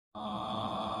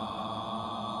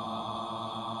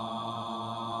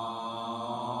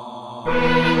In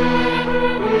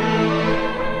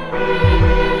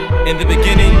the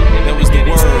beginning, there was the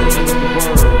Word.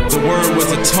 The Word was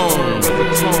a tone,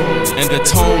 and the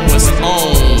tone was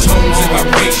on. Tones and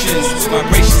vibrations,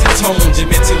 vibrations and tones, and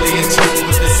mentally in tune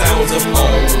with the sounds of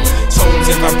Om.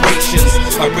 Tones and vibrations,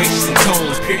 vibrations and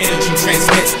tones, pure energy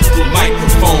transmits through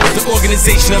microphones. The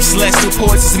organization of celestial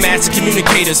poets is master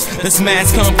communicators. This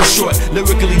mass come for short,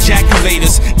 lyrical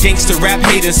ejaculators, gangster rap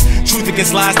haters, truth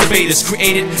against lies debaters,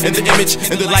 created in the image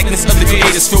and the likeness of the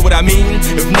creators. Feel what I mean?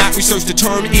 If not, research the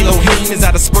term Elohim as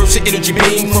I disperse an energy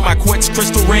beam from my quartz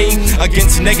crystal ring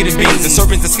against negative beings and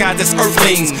serpents disguised as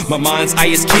earthlings. My mind's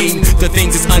eye is keen, the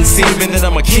things is unseen, and that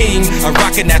I'm a king. I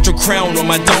rock a natural crown on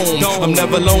my dome. I'm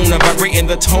never alone, I vibrate in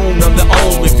the tone of the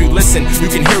Om. If you listen, you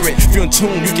can hear it. If you're in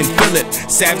tune, you can feel it.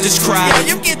 Savages cry,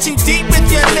 yo, you get too deep with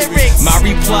your lyrics. My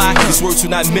reply, these words were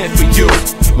not meant for you.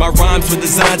 My rhymes were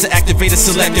designed to activate a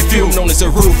selected few, known as a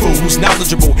Rufu, who's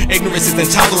knowledgeable. Ignorance is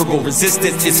intolerable,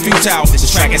 resistance is futile. This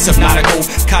track is hypnotical,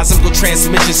 cosmical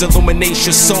transmissions illuminate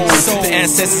your soul. The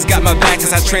ancestors got my back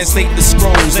as I translate the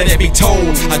scrolls. Let it be told,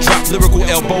 I drop lyrical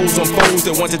elbows on foes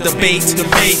that want to debate.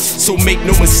 So make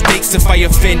no mistakes if I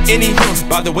offend any.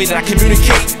 By the way that I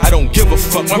communicate, I don't give a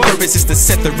fuck. My purpose is to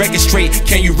set the record straight.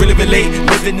 Can you really relate?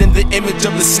 Living in the image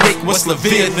of the snake, what's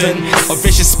Leviathan? A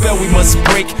vicious spell we must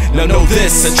break. Now know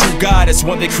this, a true God is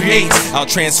one that creates. I'll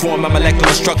transform my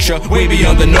molecular structure way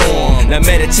beyond the norm. Now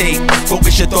meditate,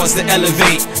 focus your thoughts to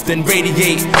elevate, then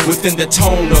radiate within the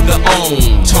tone of the Om.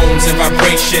 Tones and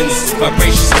vibrations,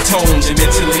 vibrations and tones, and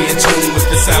mentally in tune with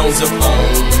the sounds of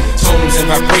Om. Tones and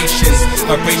vibrations,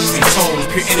 vibrations and tones,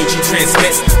 pure energy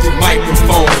transmits through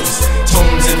microphones.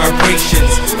 Tones and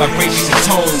vibrations, vibrations and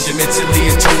tones, and mentally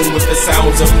in tune with the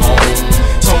sounds of Om.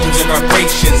 Tones and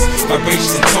vibrations,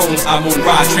 vibrations and tones,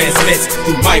 Amun-Ra transmits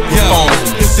through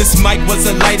microphones. If this mic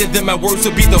wasn't lighter, then my words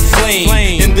would be the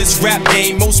flame. In this rap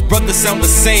game, most brothers sound the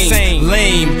same.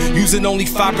 Lame, using only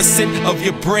 5% of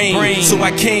your brain. So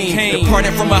I came,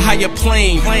 departed from a higher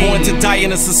plane, born to die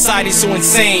in a society so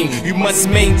insane. You must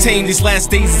maintain, these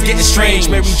last days is getting strange.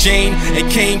 Mary Jane and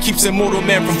Cain keeps a mortal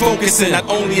man from focusing. Not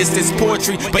only is this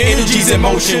poetry, but energy's in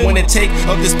motion. When the take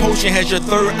of this potion has your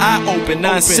third eye open.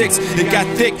 9-6, it got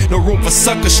thick, no room for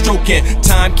sucker stroking.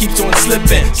 Time keeps on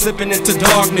slipping into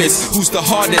darkness. Who's the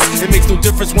hardest? It makes no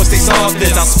difference once they solve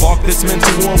this. I'll spark this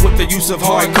mental war with the use of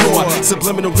hardcore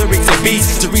subliminal lyrics and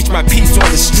beats to reach my peace on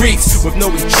the streets with no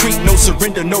retreat, no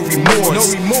surrender, no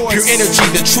remorse. Pure energy,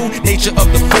 the true nature of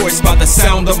the force. By the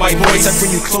sound of my voice, I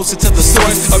bring you closer to the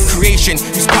source of creation.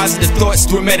 Use positive thoughts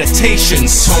through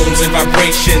meditations. Tones and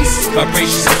vibrations,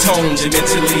 vibrations and tones, and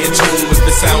mentally in tune with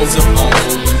the sounds of Om.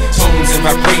 Tones and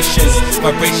vibrations,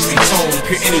 vibrations and tones,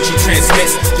 pure energy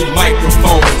transmits through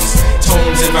microphones.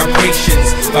 Tones and vibrations,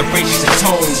 vibrations and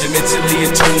tones, and mentally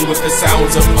in tune with the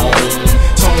sounds of Om.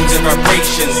 Tones and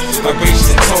vibrations, vibrations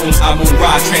and tones,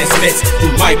 Amun-Ra transmits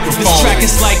through microphones. This track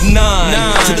is like 9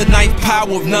 to the ninth power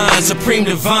of 9, supreme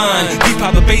divine. Peep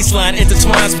how the bass line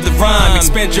intertwines with the rhyme.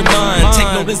 Expand your mind,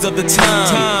 take notice of the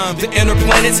time. The inner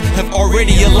planets have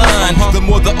already aligned. The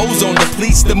more the ozone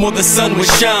depletes, the more the sun will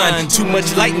shine. Too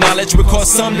much light knowledge will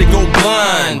cause some to go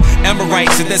blind.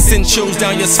 Amorites that send chills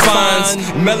down your spines.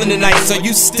 Melaninites, are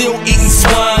you still eating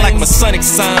swine? Like Masonic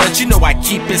signs, you know I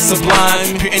keep it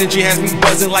sublime. Pure energy has me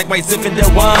buzzing like white Zinfandel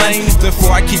wine.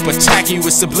 Therefore I keep attacking you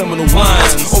with subliminal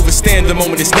lines. Overstand the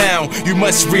moment is now, you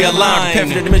must realign. Prepare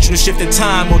for the dimensional shift in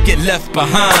time or get left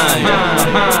behind.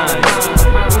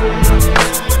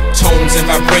 Tones and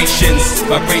vibrations,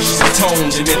 vibrations and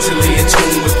tones, and mentally in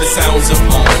tune with the sounds of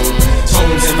Om.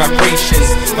 Tones and vibrations,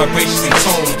 vibrations and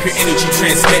tones, pure energy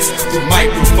transmits through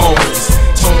microphones.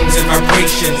 Tones and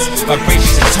vibrations,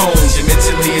 vibrations and tones, and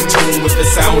mentally in tune with the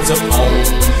sounds of Om.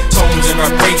 Tones and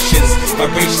vibrations,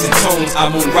 vibrations and tones,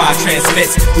 Amun-Ra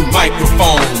transmits through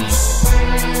microphones.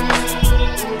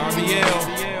 R.B.L.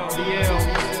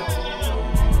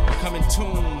 Come in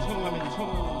tune,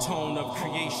 tone of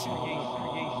creation.